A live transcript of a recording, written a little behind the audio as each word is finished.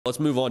Let's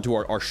move on to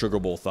our Sugar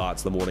Bowl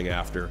thoughts the morning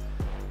after.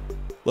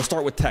 Let's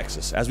start with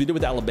Texas. As we did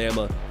with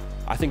Alabama,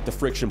 I think the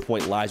friction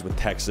point lies with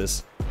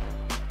Texas.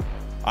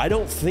 I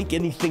don't think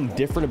anything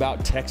different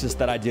about Texas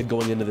that I did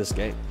going into this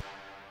game.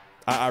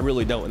 I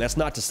really don't. And that's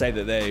not to say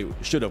that they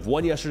should have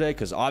won yesterday,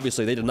 because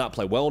obviously they did not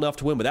play well enough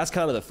to win, but that's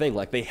kind of the thing.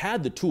 Like, they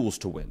had the tools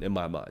to win in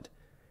my mind.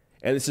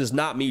 And this is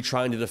not me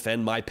trying to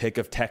defend my pick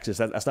of Texas.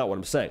 That's not what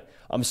I'm saying.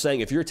 I'm saying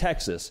if you're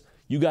Texas,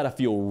 you got to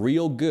feel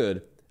real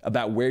good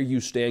about where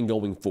you stand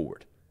going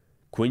forward.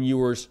 Quinn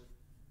Ewers,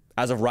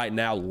 as of right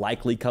now,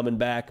 likely coming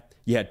back.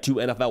 You had 2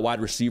 NFL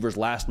wide receivers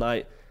last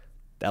night.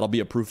 That'll be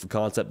a proof of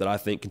concept that I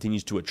think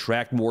continues to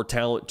attract more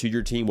talent to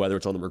your team, whether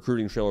it's on the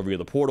recruiting trail or via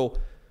the portal.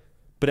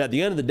 But at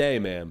the end of the day,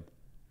 man,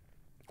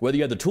 whether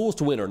you had the tools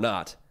to win or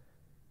not,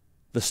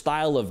 the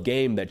style of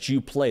game that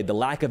you played, the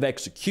lack of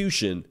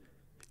execution,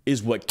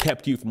 is what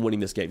kept you from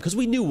winning this game. Because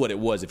we knew what it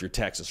was if you're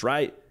Texas,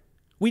 right?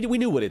 We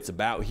knew what it's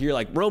about here.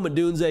 Like, Rome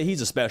Odunze,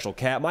 he's a special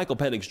cat. Michael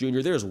Penix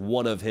Jr., there's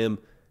one of him.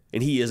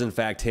 And he is, in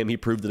fact, him. He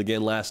proved it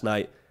again last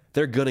night.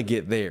 They're going to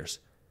get theirs.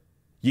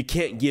 You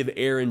can't give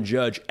Aaron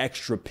Judge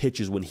extra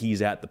pitches when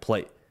he's at the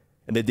plate.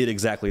 And they did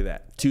exactly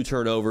that. 2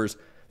 turnovers.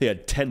 They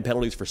had 10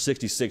 penalties for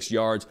 66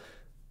 yards.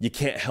 You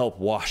can't help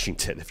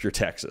Washington if you're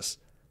Texas.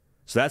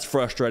 So that's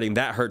frustrating.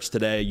 That hurts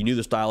today. You knew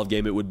the style of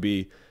game it would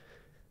be.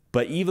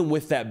 But even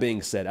with that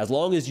being said, as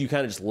long as you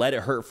kind of just let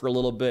it hurt for a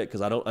little bit,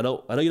 because I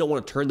know you don't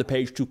want to turn the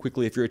page too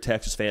quickly if you're a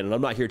Texas fan, and I'm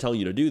not here telling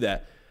you to do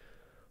that.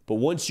 But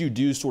once you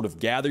do sort of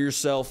gather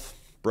yourself,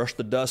 brush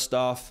the dust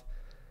off,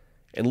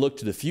 and look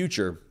to the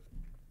future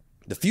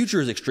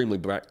is extremely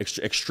bright,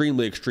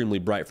 extremely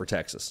bright for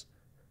Texas.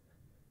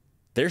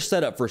 They're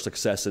set up for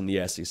success in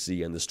the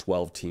SEC and this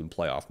 12-team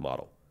playoff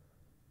model.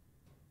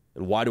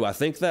 And why do I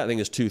think that? I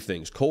think it's 2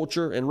 things,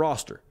 culture and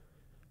roster.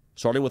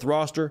 Starting with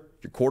roster,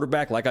 your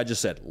quarterback, like I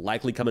just said,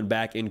 likely coming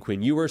back in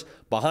Quinn Ewers.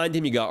 Behind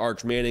him, you got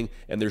Arch Manning,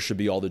 and there should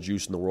be all the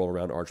juice in the world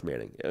around Arch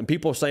Manning. And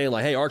people are saying,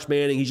 like, hey, Arch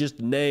Manning, he's just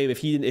a name. If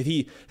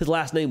his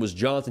last name was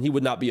Johnson, he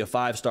would not be a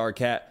 5-star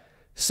cat.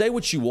 Say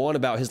what you want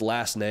about his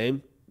last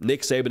name.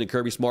 Nick Saban and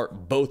Kirby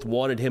Smart both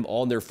wanted him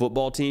on their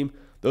football team.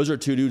 Those are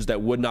 2 dudes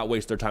that would not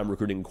waste their time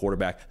recruiting a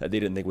quarterback that they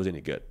didn't think was any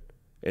good.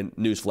 And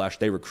newsflash,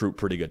 they recruit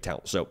pretty good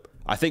talent. So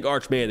I think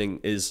Arch Manning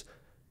is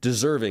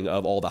deserving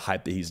of all the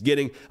hype that he's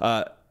getting.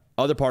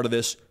 Other part of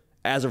this,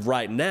 as of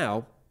right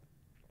now,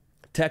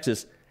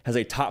 Texas has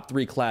a top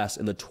 3 class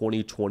in the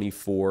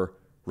 2024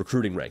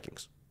 recruiting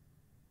rankings.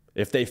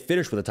 If they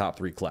finish with a top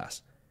 3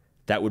 class,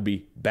 that would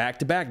be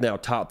back-to-back now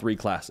top 3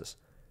 classes.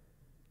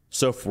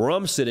 So where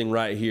I'm sitting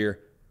right here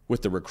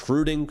with the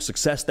recruiting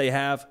success they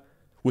have,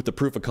 with the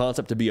proof of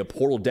concept to be a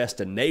portal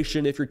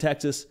destination if you're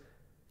Texas,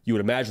 you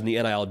would imagine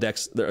the NIL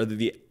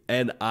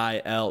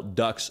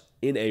ducks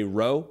in a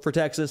row for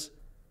Texas.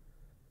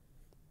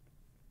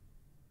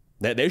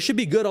 They should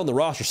be good on the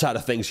roster side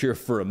of things here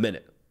for a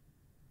minute.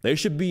 They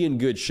should be in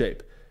good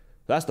shape.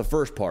 That's the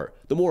first part.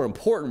 The more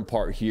important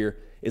part here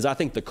is I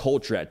think the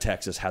culture at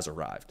Texas has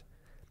arrived.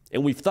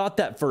 And we've thought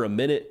that for a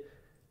minute,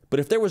 but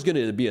if there was going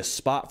to be a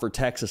spot for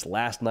Texas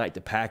last night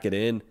to pack it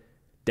in,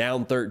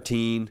 down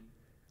 13,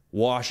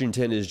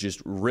 Washington is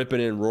just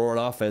ripping and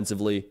roaring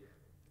offensively,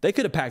 they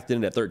could have packed it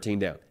in at 13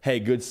 down. Hey,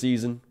 good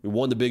season. We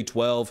won the Big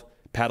 12.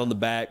 Pat on the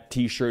back,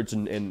 T-shirts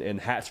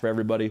and hats for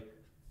everybody.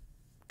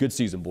 Good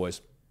season,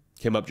 boys.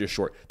 Came up just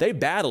short. They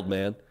battled,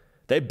 man.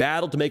 They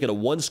battled to make it a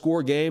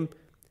 1-score game.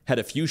 Had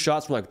a few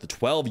shots from like the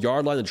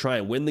 12-yard line to try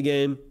and win the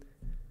game.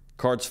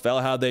 Cards fell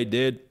how they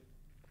did.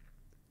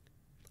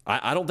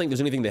 I don't think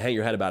there's anything to hang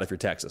your head about if you're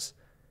Texas.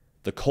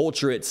 The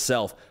culture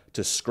itself,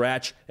 to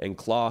scratch and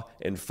claw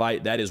and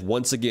fight, that is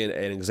once again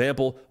an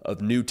example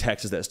of new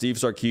Texas that Steve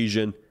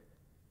Sarkisian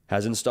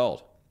has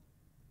installed.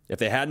 If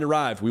they hadn't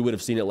arrived, we would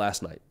have seen it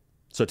last night.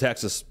 So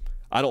Texas,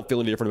 I don't feel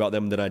any different about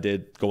them than I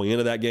did going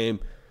into that game.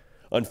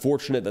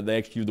 Unfortunate that they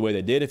executed the way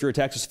they did if you're a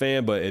Texas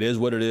fan, but it is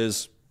what it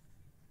is.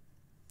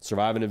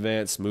 Survive in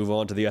advance, move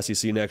on to the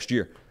SEC next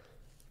year.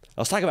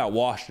 Let's talk about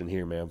Washington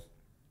here, man.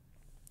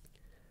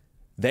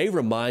 They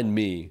remind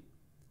me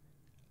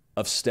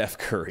of Steph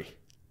Curry.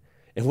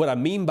 And what I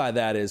mean by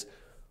that is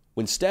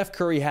when Steph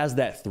Curry has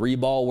that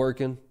 3-ball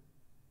working,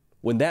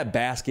 when that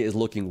basket is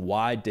looking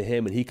wide to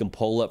him and he can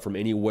pull up from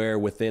anywhere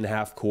within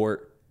half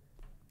court,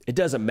 it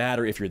doesn't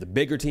matter if you're the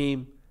bigger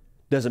team,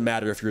 doesn't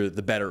matter if you're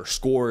the better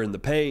scorer in the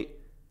paint,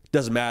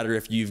 doesn't matter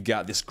if you've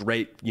got this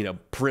great,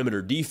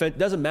 perimeter defense.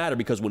 Doesn't matter,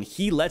 because when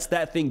he lets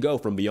that thing go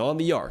from beyond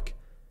the arc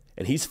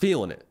and he's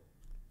feeling it,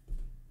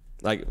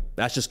 like,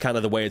 that's just kind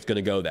of the way it's going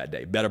to go that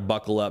day. Better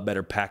buckle up,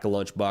 better pack a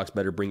lunchbox,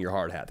 better bring your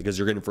hard hat, because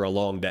you're in for a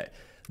long day.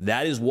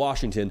 That is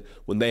Washington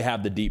when they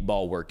have the deep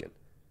ball working.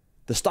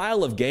 The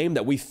style of game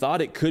that we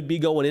thought it could be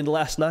going into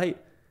last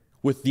night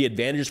with the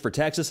advantages for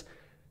Texas,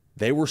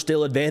 they were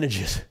still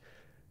advantages.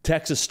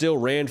 Texas still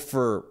ran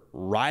for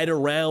right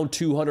around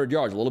 200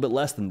 yards, a little bit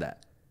less than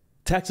that.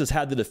 Texas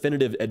had the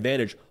definitive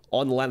advantage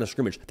on the line of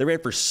scrimmage. They ran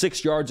for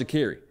 6 yards a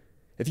carry.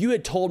 If you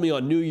had told me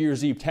on New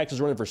Year's Eve Texas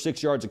running for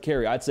 6 yards a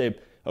carry, I'd say,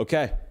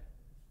 okay,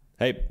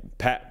 hey,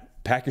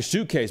 pack your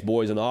suitcase,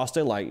 boys in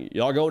Austin. Like,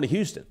 y'all going to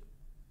Houston.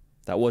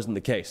 That wasn't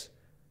the case.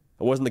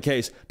 It wasn't the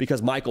case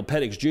because Michael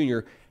Penix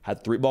Jr.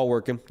 had 3-ball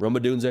working. Rome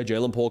Odunze,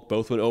 Jalen Polk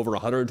both went over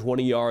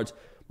 120 yards.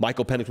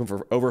 Michael Penix went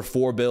for over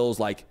 4 bills.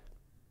 Like,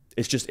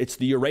 it's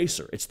the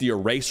eraser. It's the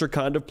eraser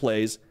kind of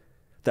plays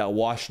that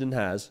Washington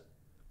has.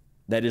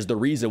 That is the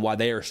reason why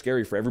they are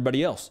scary for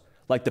everybody else.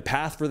 Like, the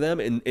path for them,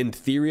 in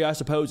theory, I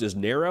suppose, is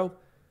narrow.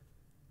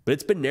 But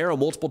it's been narrow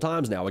multiple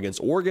times now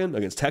against Oregon,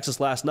 against Texas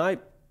last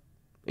night.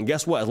 And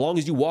guess what? As long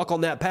as you walk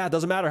on that path,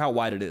 doesn't matter how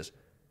wide it is.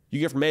 You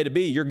get from A to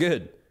B, you're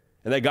good.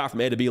 And they got from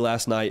A to B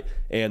last night,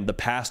 and the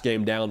pass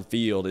game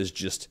downfield is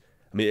just,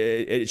 I mean,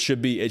 it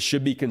should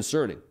be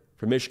concerning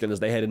for Michigan as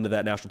they head into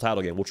that national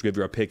title game, which we'll give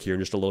you our pick here in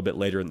just a little bit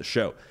later in the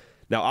show.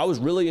 Now, I was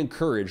really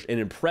encouraged and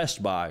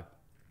impressed by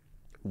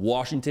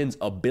Washington's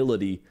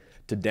ability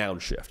to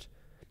downshift.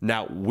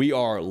 Now, we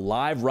are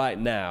live right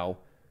now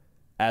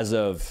as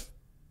of,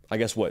 I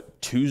guess,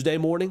 Tuesday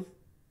morning?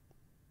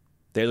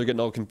 Days are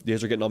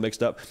getting all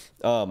mixed up.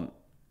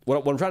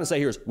 What I'm trying to say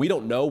here is we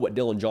don't know what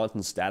Dillon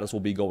Johnson's status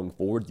will be going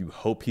forward. You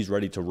hope he's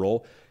ready to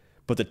roll.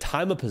 But the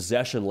time of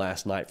possession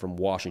last night from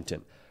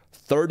Washington,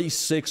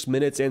 36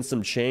 minutes and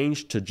some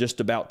change to just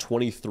about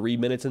 23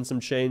 minutes and some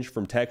change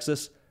from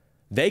Texas.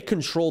 They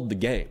controlled the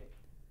game.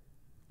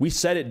 We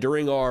said it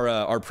during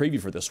our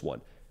preview for this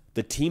one.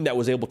 The team that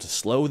was able to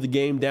slow the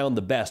game down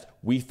the best,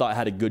 we thought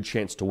had a good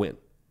chance to win.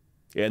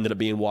 It ended up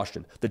being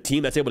Washington. The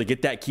team that's able to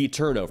get that key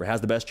turnover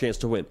has the best chance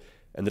to win.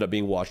 Ended up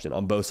being Washington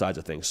on both sides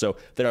of things. So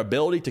their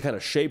ability to kind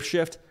of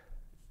shapeshift,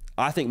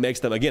 I think, makes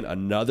them, again,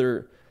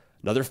 another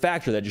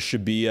factor that just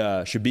should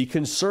be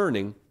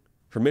concerning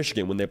for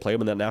Michigan when they play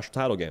them in that national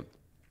title game.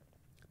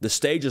 The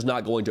stage is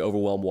not going to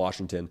overwhelm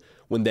Washington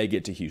when they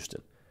get to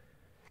Houston.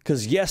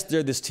 Because, yes,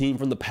 they're this team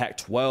from the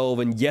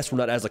Pac-12, and yes, we're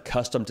not as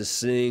accustomed to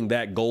seeing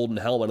that golden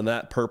helmet and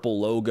that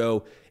purple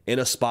logo in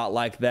a spot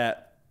like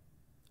that.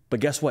 But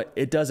guess what?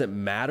 It doesn't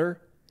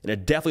matter, and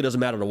it definitely doesn't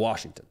matter to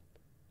Washington.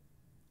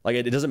 Like,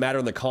 it doesn't matter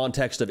in the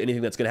context of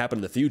anything that's going to happen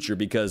in the future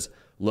because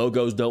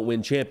logos don't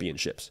win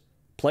championships.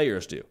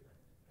 Players do.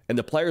 And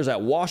the players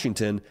at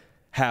Washington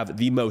have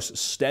the most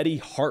steady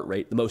heart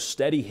rate, the most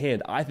steady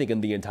hand, I think, in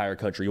the entire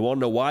country. You want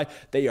to know why?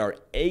 They are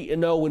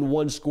 8-0 in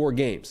one-score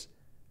games.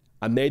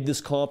 I made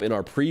this comp in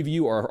our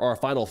preview, or our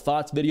final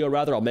thoughts video,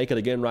 rather. I'll make it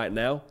again right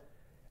now.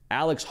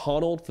 Alex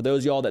Honnold, for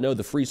those of y'all that know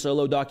the Free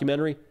Solo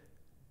documentary,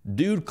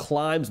 dude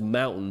climbs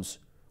mountains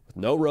with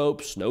no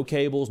ropes, no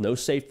cables, no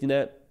safety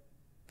net.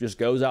 Just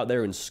goes out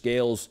there and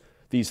scales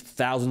these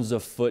thousands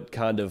of foot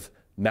kind of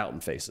mountain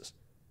faces.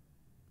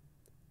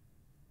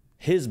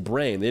 His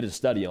brain, they did a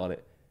study on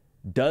it,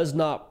 does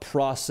not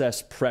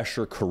process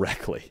pressure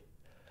correctly.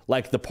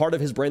 Like, the part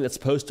of his brain that's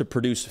supposed to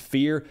produce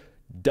fear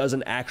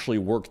doesn't actually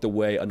work the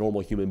way a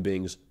normal human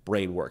being's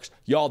brain works.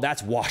 Y'all,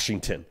 that's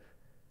Washington.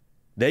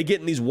 They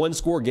get in these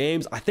one-score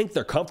games, I think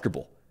they're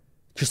comfortable.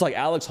 Just like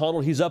Alex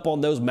Honnold, he's up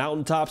on those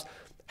mountaintops,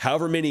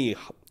 however many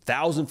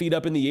 1,000 feet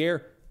up in the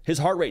air, his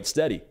heart rate's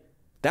steady.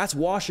 That's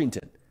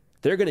Washington.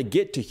 They're going to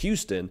get to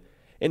Houston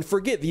and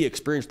forget the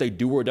experience they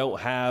do or don't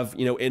have,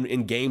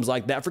 in games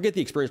like that. Forget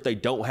the experience they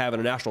don't have in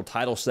a national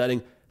title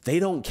setting. They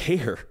don't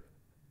care.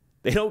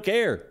 They don't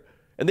care.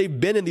 And they've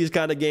been in these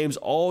kind of games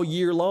all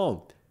year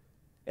long.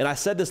 And I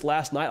said this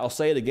last night, I'll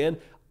say it again.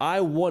 I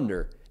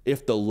wonder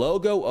if the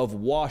logo of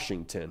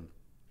Washington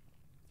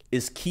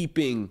is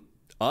keeping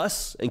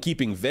us and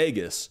keeping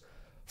Vegas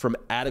from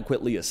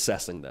adequately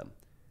assessing them.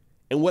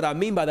 And what I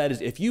mean by that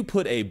is if you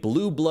put a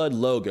blue blood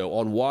logo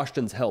on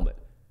Washington's helmet,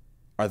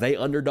 are they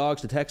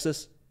underdogs to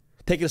Texas?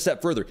 Take it a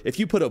step further. If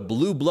you put a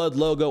blue blood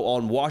logo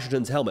on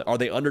Washington's helmet, are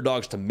they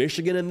underdogs to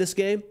Michigan in this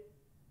game?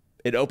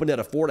 It opened at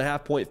a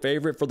 4.5-point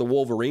favorite for the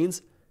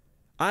Wolverines.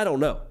 I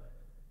don't know.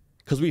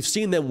 Because we've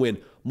seen them win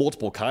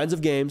multiple kinds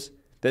of games.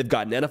 They've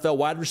got an NFL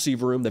wide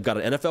receiver room. They've got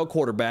an NFL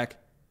quarterback.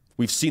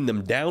 We've seen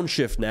them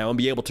downshift now and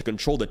be able to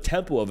control the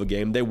tempo of a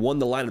game. They won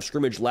the line of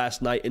scrimmage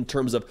last night in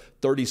terms of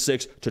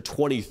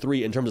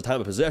 36-23 in terms of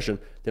time of possession.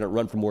 They don't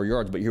run for more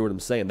yards, but you hear what I'm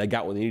saying. They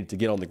got what they needed to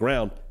get on the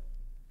ground.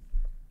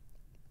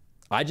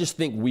 I just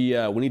think we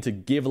need to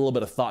give a little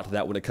bit of thought to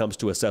that when it comes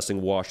to assessing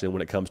Washington,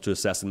 when it comes to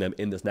assessing them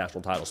in this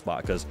national title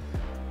spot, because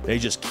they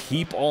just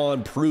keep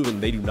on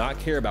proving they do not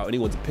care about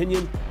anyone's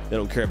opinion. They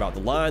don't care about the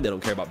line. They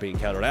don't care about being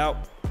counted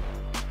out.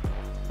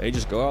 They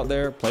just go out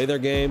there, play their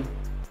game,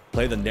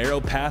 play the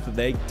narrow path that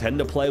they tend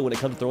to play when it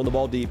comes to throwing the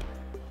ball deep.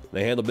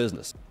 They handle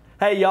business.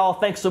 Hey y'all,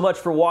 thanks so much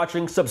for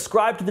watching.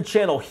 Subscribe to the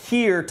channel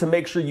here to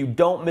make sure you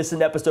don't miss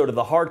an episode of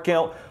The Hard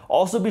Count.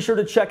 Also be sure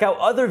to check out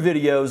other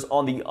videos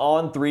on the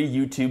On3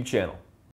 YouTube channel.